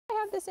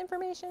have this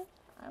information?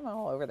 I'm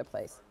all over the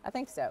place. I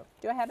think so.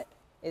 Do I have it?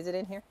 Is it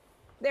in here?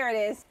 There it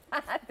is.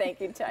 Thank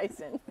you,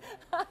 Tyson.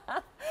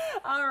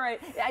 All right.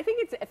 I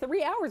think it's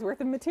 3 hours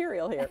worth of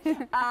material here.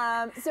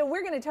 So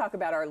we're going to talk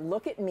about our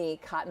Look at Me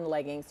cotton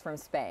leggings from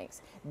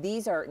Spanx.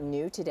 These are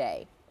new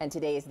today, and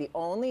today is the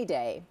only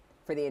day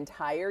for the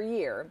entire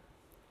year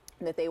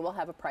that they will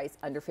have a price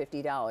under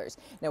 $50.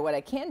 Now, what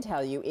I can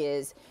tell you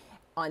is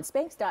on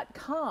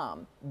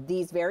Spanx.com,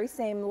 these very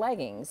same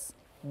leggings,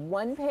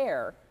 one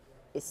pair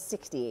is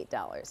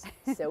 $68.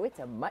 So it's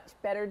a much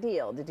better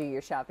deal to do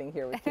your shopping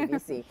here with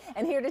QVC.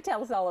 And here to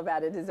tell us all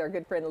about it is our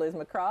good friend Liz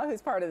McCraw, who's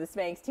part of the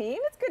Spanx team.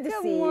 It's good to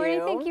see you. Good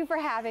morning. Thank you for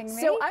having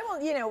me. So I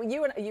will,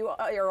 you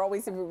are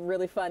always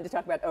really fun to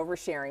talk about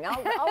oversharing.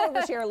 I'll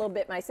overshare a little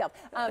bit myself.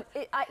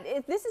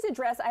 This is a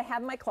dress I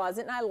have in my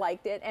closet and I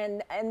liked it,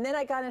 and then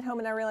I got it home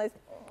and I realized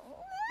that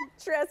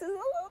dress is a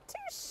little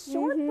too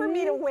short for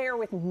me to wear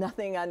with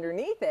nothing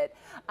underneath it.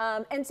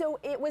 And so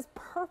it was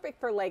perfect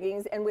for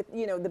leggings, and with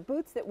the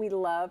boots that we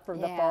love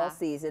from the fall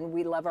season,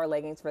 we love our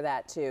leggings for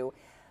that too.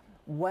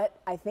 What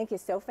I think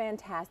is so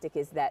fantastic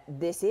is that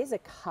this is a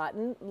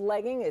cotton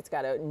legging. It's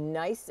got a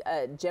nice,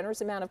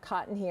 generous amount of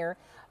cotton here,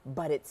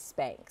 but it's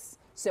Spanx.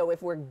 So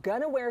if we're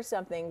gonna wear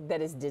something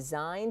that is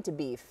designed to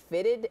be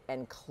fitted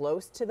and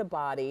close to the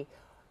body,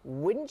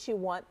 wouldn't you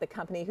want the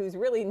company who's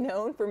really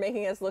known for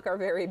making us look our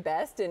very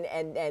best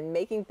and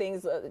making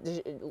things,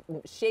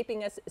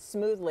 shaping us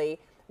smoothly,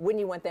 wouldn't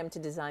you want them to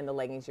design the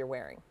leggings you're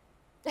wearing?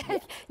 Yeah.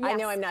 Yes, I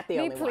know I'm not the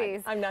only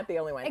one. I'm not the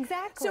only one.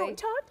 Exactly. So talk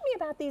to me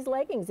about these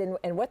leggings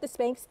and what the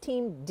Spanx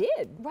team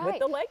did with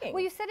the leggings.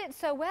 Well, you said it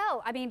so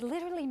well. I mean,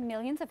 literally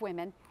millions of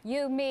women,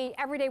 you, me,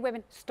 everyday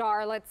women,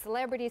 starlets,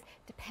 celebrities,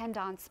 depend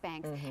on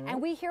Spanx.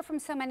 And we hear from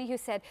so many who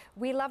said,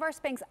 we love our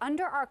Spanx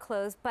under our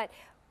clothes, but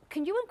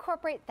can you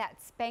incorporate that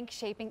Spanx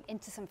shaping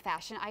into some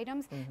fashion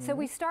items? So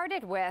we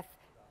started with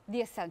the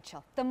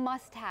essential, the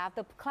must-have,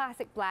 the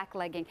classic black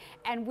legging,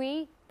 and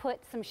we put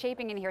some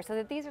shaping in here so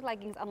that these are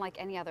leggings unlike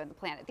any other on the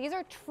planet. These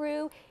are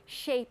true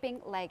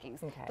shaping leggings.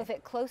 They'll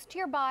fit close to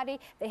your body.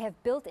 They have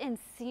built-in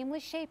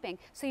seamless shaping,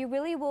 so you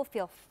really will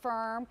feel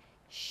firm,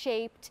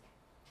 shaped,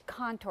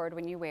 contoured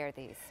when you wear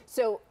these.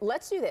 So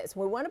let's do this.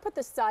 We want to put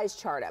the size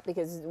chart up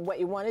because what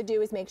you want to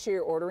do is make sure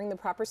you're ordering the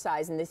proper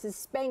size, and this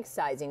is Spanx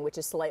sizing, which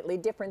is slightly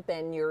different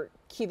than your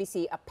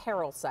QVC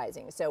apparel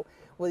sizing. So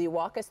will you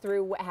walk us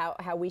through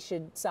how we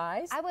should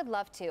size? I would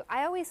love to.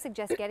 I always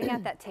suggest getting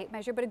out that tape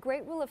measure, but a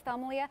great rule of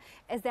thumb, Leah,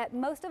 is that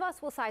most of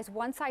us will size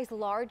one size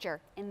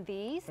larger in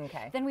these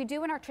than we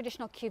do in our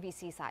traditional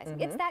QVC size.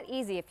 It's that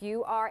easy. If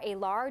you are a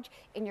large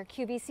in your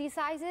QVC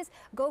sizes,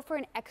 go for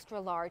an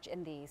extra large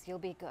in these. You'll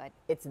be good.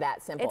 It's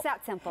that simple. It's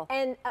that simple.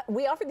 And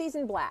we offer these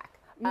in black.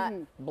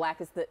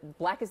 Black is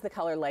the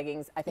color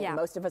leggings I think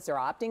most of us are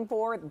opting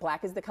for.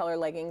 Black is the color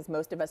leggings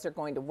most of us are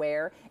going to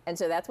wear, and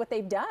so that's what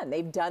they've done.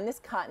 They've done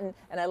this cotton,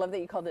 and I love that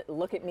you called it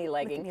 "Look at Me"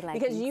 legging,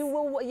 because you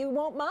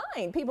won't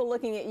mind people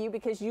looking at you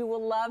because you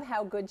will love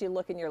how good you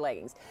look in your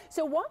leggings.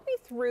 So walk me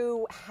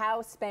through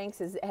how Spanx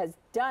has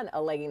done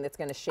a legging that's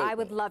going to shape. I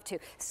would love to.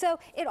 So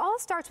it all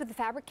starts with the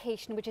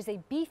fabrication, which is a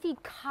beefy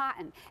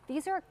cotton.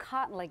 These are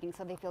cotton leggings,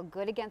 so they feel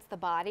good against the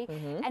body,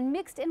 and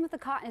mixed in with the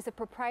cotton is a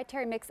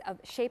proprietary mix of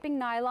shaping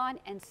nylon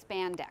and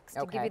spandex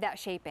to give you that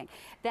shaping.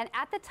 Then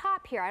at the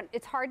top here,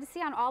 it's hard to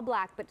see on all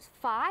black, but it's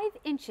 5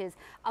 inches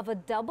of a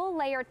double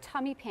layer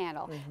tummy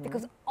panel that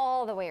goes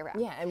all the way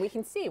around. Yeah, and we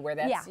can see where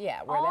that's where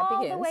that begins.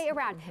 All the way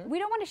around. We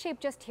don't want to shape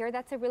just here.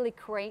 That's a really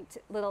quaint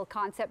little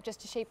concept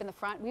just to shape in the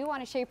front. We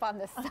want to shape on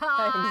the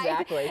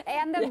side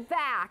and the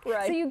back.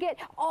 So you get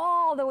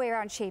all the way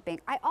around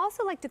shaping. I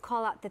also like to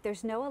call out that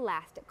there's no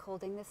elastic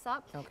holding this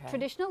up.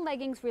 Traditional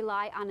leggings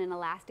rely on an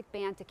elastic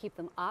band to keep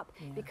them up.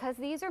 Because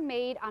these are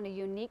made on a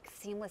unique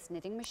seamless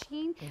knitting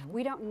machine,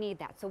 we don't need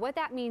that. So what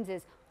that means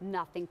is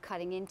nothing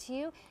cutting into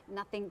you,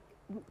 nothing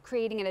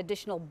creating an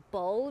additional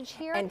bulge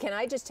here. And can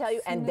I just tell you,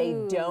 and they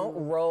don't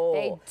roll.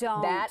 They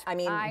don't. That, I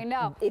mean, I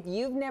know. If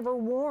you've never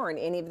worn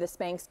any of the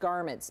Spanx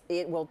garments,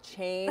 it will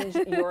change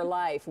your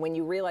life when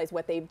you realize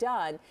what they've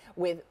done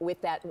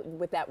with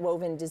that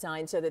woven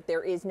design, so that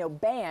there is no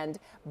band,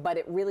 but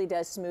it really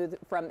does smooth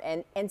from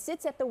and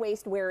sits at the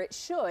waist where it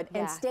should,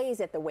 and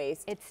stays at the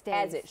waist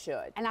as it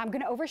should. And I'm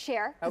going to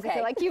overshare because I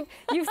feel like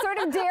you've sort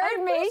of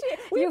dared me.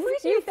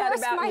 You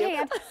forced my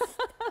hand.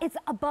 It's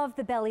above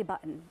the belly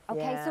button.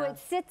 Okay, so it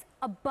sits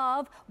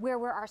above where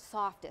we're our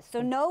softest.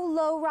 So no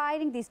low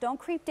riding. These don't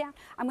creep down.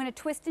 I'm going to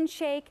twist and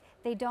shake.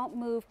 They don't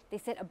move. They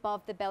sit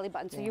above the belly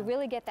button. So you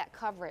really get that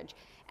coverage.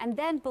 And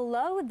then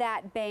below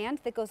that band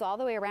that goes all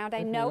the way around,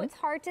 I know it's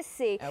hard to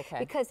see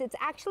because it's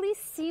actually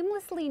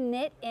seamlessly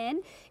knit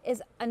in,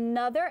 is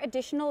another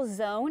additional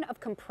zone of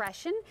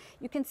compression.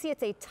 You can see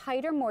it's a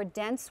tighter, more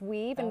dense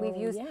weave, and we've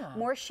used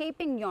more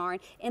shaping yarn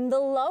in the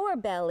lower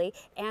belly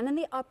and in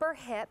the upper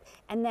hip,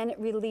 and then it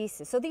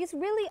releases. So these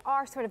really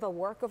are sort of a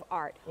work of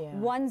art.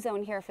 One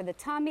zone here for the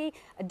tummy,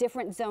 a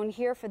different zone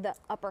here for the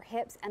upper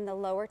hips and the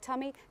lower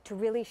tummy to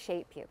really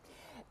shape you.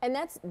 And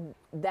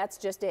that's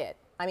just it.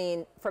 I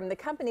mean, from the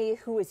company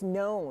who is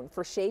known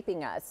for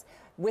shaping us,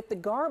 with the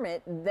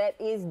garment that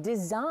is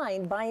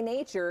designed by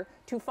nature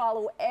to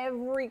follow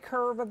every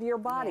curve of your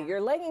body. Your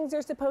leggings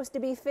are supposed to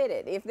be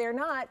fitted. If they're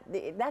not,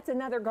 that's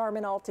another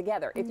garment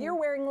altogether. If you're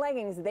wearing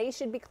leggings, they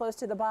should be close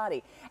to the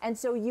body. And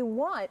so you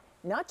want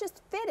not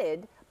just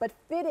fitted, but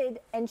fitted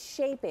and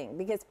shaping,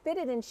 because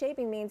fitted and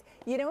shaping means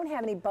you don't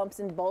have any bumps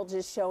and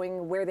bulges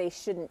showing where they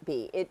shouldn't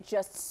be. It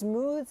just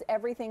smooths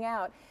everything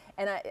out.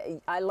 And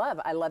I love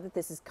that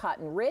this is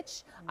cotton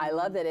rich. I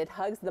love that it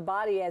hugs the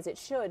body as it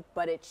should,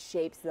 but it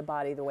shapes the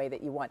body the way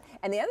that you want.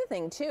 And the other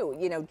thing too,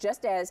 you know,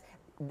 just as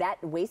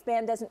that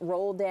waistband doesn't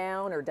roll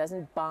down or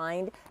doesn't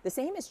bind, the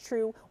same is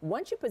true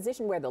once you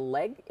position where the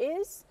leg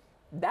is.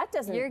 That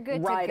doesn't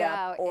ride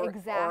up or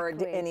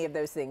any of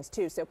those things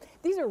too. So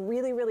these are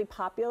really, really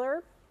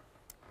popular.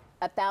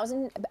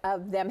 1,000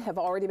 of them have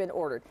already been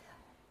ordered.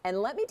 And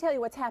let me tell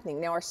you what's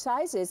happening. Now our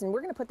sizes, and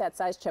we're going to put that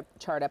size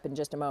chart up in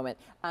just a moment.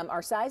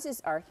 Our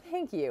sizes are,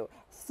 thank you,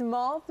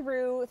 small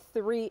through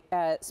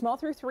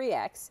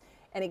 3X.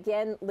 And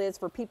again, Liz,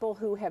 for people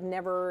who have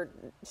never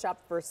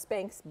shopped for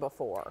Spanx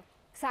before.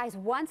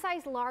 One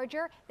size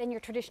larger than your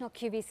traditional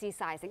QVC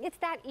sizing. It's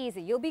that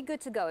easy. You'll be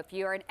good to go. If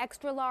you're an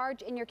extra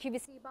large in your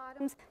QVC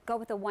bottoms, go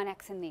with a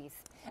 1X in these.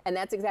 And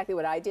that's exactly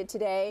what I did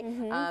today.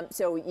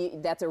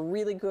 That's a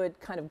really good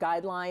kind of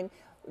guideline.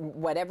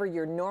 Whatever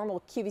your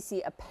normal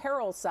QVC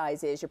apparel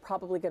size is, you're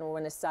probably going to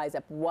want to size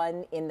up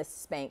 1 in the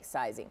Spanx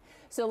sizing.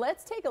 So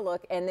let's take a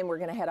look, and then we're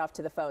going to head off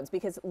to the phones,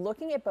 because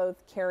looking at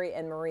both Carrie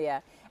and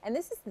Maria, and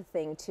this is the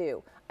thing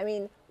too, I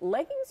mean,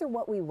 leggings are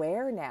what we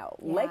wear now.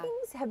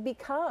 Leggings have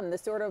become the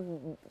sort of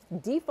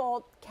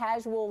default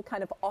casual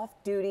kind of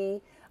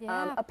off-duty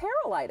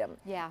apparel item.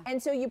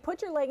 And so you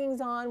put your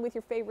leggings on with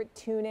your favorite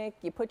tunic,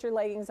 you put your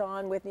leggings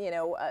on with, you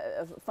know,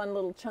 a fun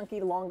little chunky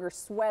longer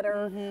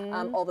sweater,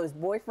 all those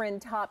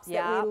boyfriend tops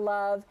that we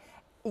love.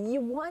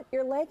 You want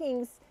your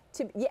leggings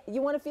to,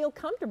 you want to feel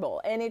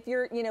comfortable. And if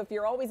you're, you know, if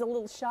you're always a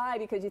little shy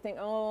because you think,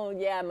 oh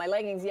yeah, my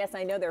leggings, yes,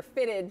 I know they're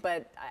fitted,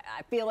 but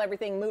I feel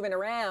everything moving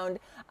around.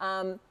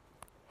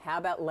 How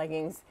about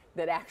leggings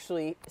that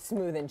actually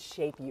smooth and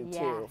shape you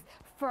too?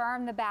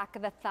 Firm the back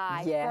of the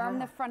thigh, firm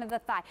the front of the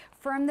thigh,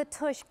 firm the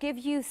tush, give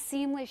you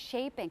seamless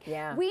shaping.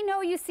 We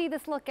know you see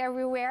this look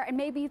everywhere, and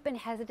maybe you've been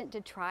hesitant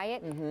to try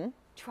it.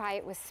 Try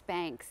it with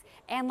Spanx.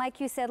 And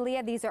like you said,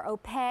 Leah, these are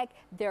opaque,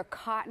 they're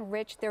cotton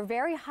rich, they're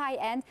very high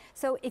end.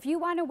 So if you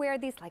want to wear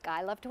these, like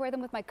I love to wear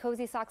them with my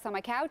cozy socks on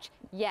my couch,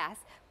 yes.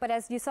 But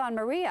as you saw in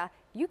Maria,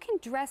 you can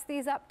dress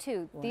these up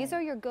too. These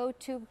are your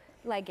go-to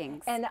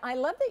leggings. And I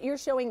love that you're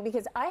showing,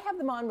 because I have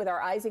them on with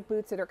our Isaac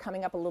boots that are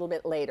coming up a little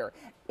bit later.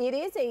 It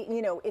is a,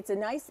 you know, it's a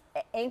nice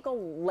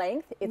ankle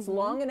length. It's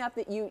long enough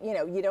that you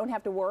know, you don't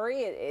have to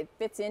worry. It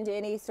fits into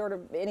any sort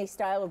of, any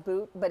style of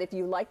boot. But if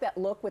you like that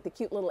look with the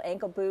cute little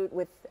ankle boot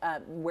with,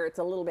 where it's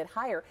a little bit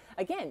higher,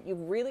 again, you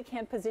really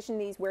can position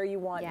these where you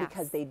want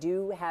because they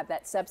do have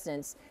that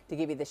substance to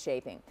give you the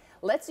shaping.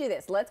 Let's do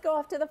this. Let's go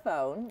off to the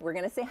phone. We're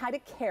going to say hi to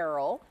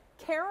Carol.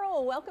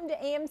 Carol, welcome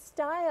to AM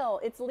Style.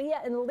 It's Leah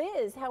and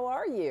Liz. How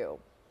are you?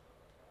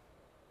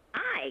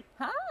 Hi.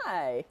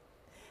 Hi.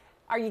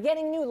 Are you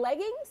getting new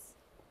leggings?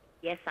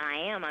 Yes, I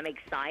am. I'm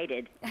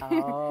excited.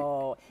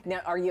 Oh. Now,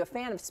 are you a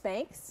fan of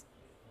Spanx?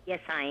 Yes,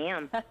 I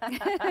am.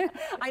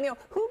 I know.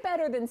 Who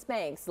better than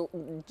Spanx?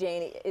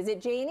 Janie. Is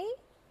it Janie?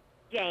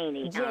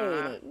 Janie.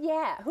 Janie.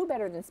 Yeah. Who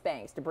better than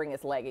Spanx to bring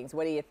us leggings?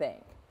 What do you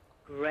think?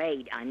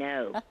 Great, I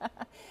know.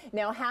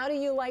 Now, how do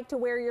you like to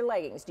wear your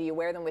leggings? Do you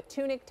wear them with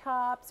tunic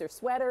tops or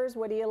sweaters?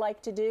 What do you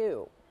like to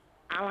do?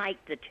 I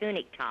like the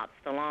tunic tops,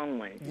 the long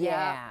ones.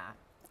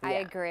 I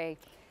agree.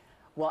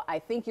 Well, I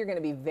think you're going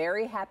to be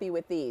very happy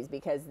with these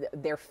because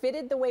they're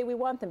fitted the way we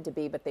want them to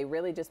be, but they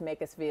really just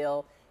make us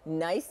feel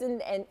nice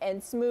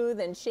and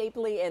smooth and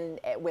shapely and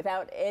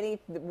without any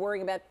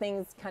worrying about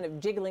things kind of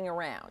jiggling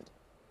around.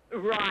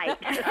 Right.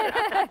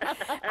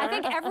 I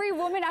think every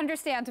woman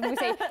understands when we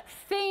say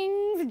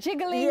things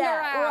jiggling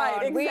around.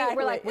 Right, exactly.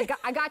 We're like,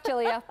 I got you,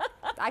 Leah.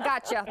 I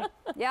got you.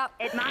 Yep.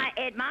 At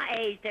my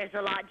age, there's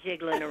a lot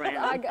jiggling around.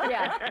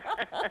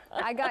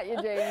 I got you,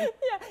 Jane.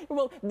 Yeah.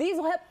 Well, these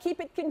will help keep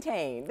it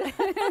contained.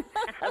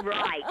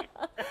 Right.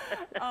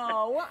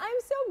 Oh, well, I'm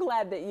so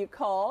glad that you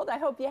called. I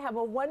hope you have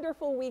a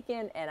wonderful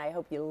weekend, and I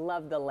hope you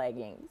love the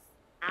leggings.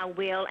 I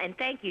will, and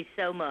thank you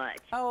so much.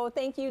 Oh,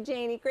 thank you,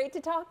 Janie. Great to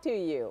talk to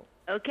you.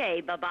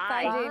 Okay, bye-bye.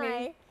 Bye,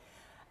 Janie.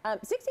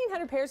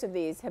 1,600 pairs of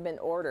these have been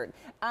ordered.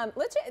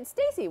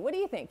 Stacy, what do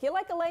you think? You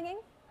like a legging?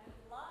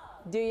 I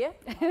love. Do you?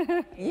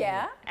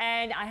 Yeah?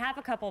 And I have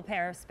a couple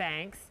pair of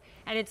Spanx.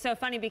 And it's so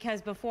funny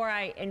because before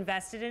I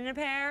invested in a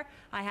pair,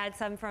 I had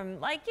some from,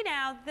 like, you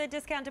know, the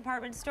discount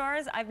department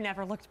stores. I've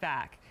never looked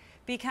back.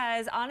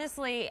 Because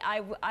honestly,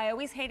 I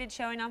always hated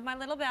showing off my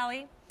little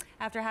belly.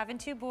 After having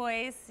 2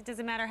 boys, it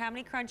doesn't matter how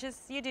many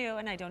crunches you do,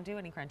 and I don't do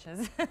any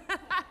crunches.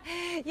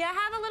 You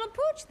have a little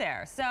pooch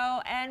there. So,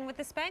 and with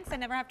the Spanx, I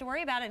never have to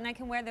worry about it, and I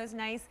can wear those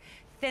nice,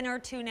 thinner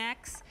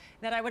tunics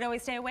that I would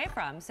always stay away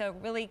from. So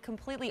really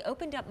completely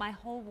opened up my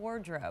whole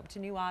wardrobe to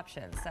new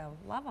options. So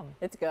love them.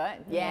 It's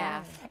good.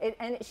 Yeah.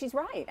 And she's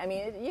right. I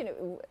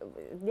mean,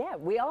 yeah,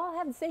 we all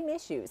have the same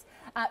issues.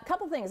 A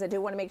couple things I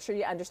do want to make sure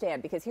you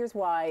understand, because here's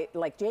why,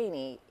 like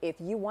Janie, if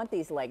you want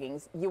these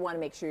leggings, you want to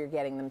make sure you're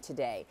getting them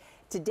today.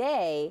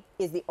 Today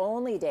is the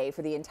only day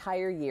for the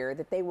entire year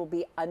that they will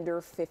be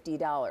under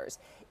 $50.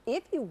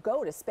 If you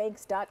go to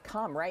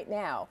Spanx.com right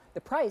now,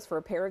 the price for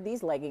a pair of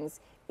these leggings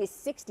is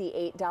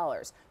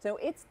 $68. So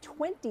it's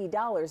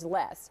 $20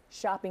 less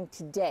shopping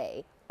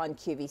today on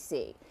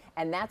QVC.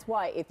 And that's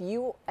why if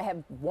you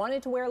have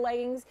wanted to wear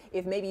leggings,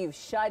 if maybe you've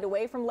shied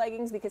away from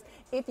leggings, because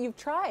if you've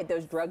tried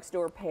those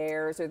drugstore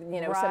pairs or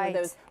some of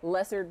those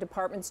lesser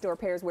department store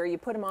pairs where you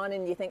put them on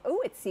and you think,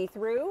 oh, it's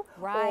see-through,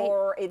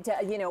 or it,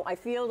 I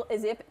feel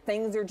as if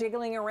things are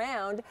jiggling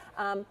around.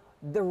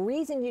 The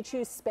reason you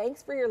choose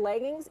Spanx for your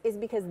leggings is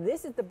because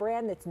this is the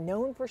brand that's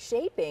known for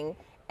shaping,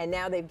 and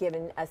now they've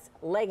given us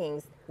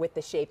leggings with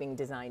the shaping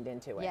designed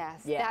into it.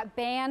 Yes, that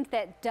band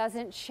that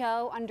doesn't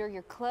show under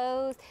your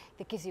clothes,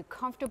 that gives you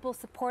comfortable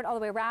support all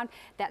the way around,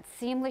 that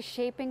seamless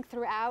shaping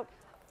throughout.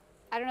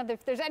 I don't know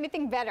if there's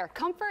anything better.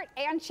 Comfort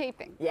and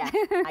shaping. Yeah,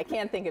 I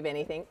can't think of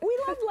anything. We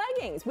love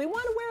leggings. We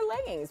want to wear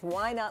leggings.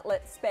 Why not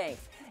let Spanx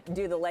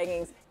do the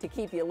leggings to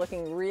keep you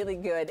looking really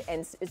good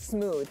and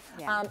smooth?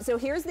 Yeah. So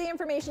here's the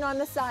information on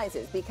the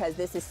sizes, because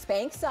this is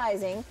Spanx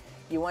sizing.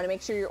 You want to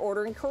make sure you're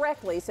ordering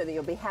correctly so that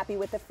you'll be happy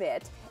with the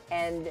fit.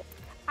 And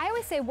I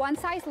always say one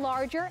size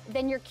larger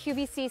than your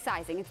QVC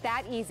sizing. It's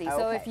that easy.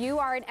 So if you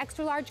are an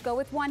extra large, go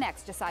with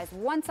 1X. Just size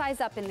one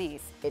size up in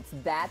these. It's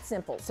that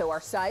simple. So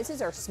our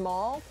sizes are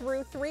small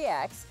through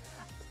 3X.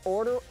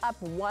 Order up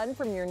one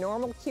from your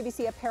normal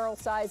QVC apparel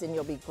size and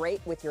you'll be great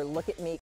with your Look at Me